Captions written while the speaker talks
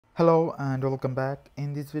Hello and welcome back.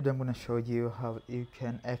 In this video I'm going to show you how you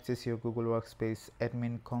can access your Google Workspace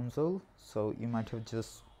Admin Console. So you might have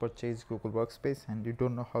just purchased Google Workspace and you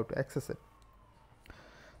don't know how to access it.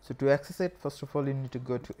 So to access it, first of all you need to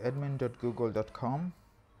go to admin.google.com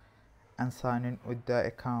and sign in with the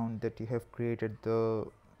account that you have created the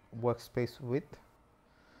workspace with.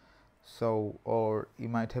 So, or you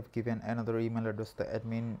might have given another email address, the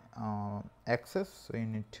admin access, so you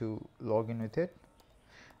need to log in with it.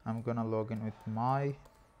 I'm gonna log in with my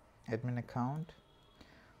admin account.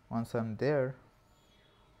 Once I'm there,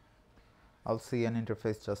 I'll see an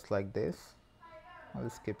interface just like this. I'll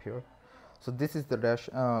skip here. So this is the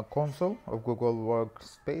console of Google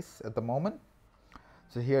Workspace at the moment.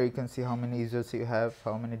 So here you can see how many users you have,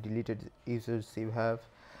 how many deleted users you have,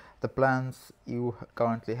 the plans you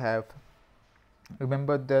currently have.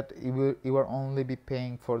 Remember that you will only be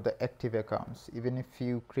paying for the active accounts. Even if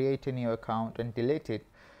you create a new account and delete it,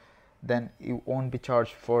 then you won't be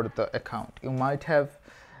charged for the account. You might have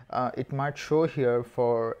it might show here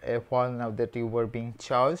for a while now that you were being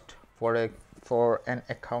charged for an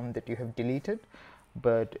account that you have deleted,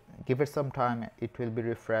 but give it some time, it will be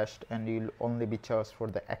refreshed and you'll only be charged for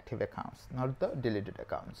the active accounts, not the deleted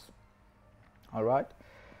accounts. All right,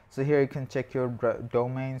 so here you can check your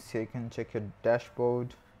domains, here you can check your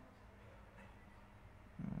dashboard.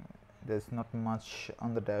 There's not much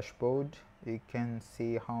on the dashboard. You can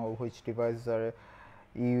see which devices are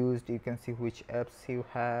used, you can see which apps you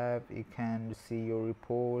have, you can see your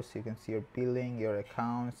reports, you can see your billing, your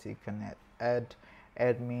accounts, you can add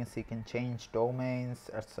admins, you can change domains,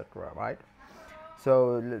 etc. right?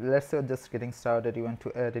 So let's say just getting started, you want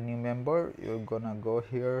to add a new member. You're gonna go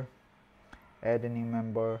here, add a new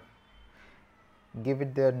member, give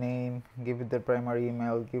it their name, give it their primary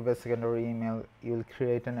email, give a secondary email. You'll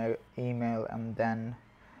create an email and then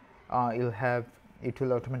it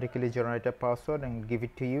will automatically generate a password and give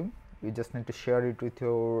it to you. You just need to share it with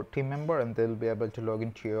your team member and they'll be able to log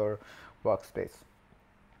into your workspace.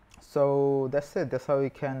 So that's it. That's how you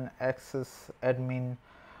can access admin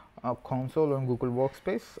console on Google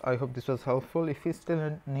Workspace. I hope this was helpful. If you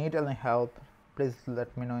still need any help, please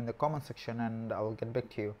let me know in the comment section and I'll get back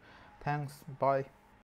to you. Thanks. Bye.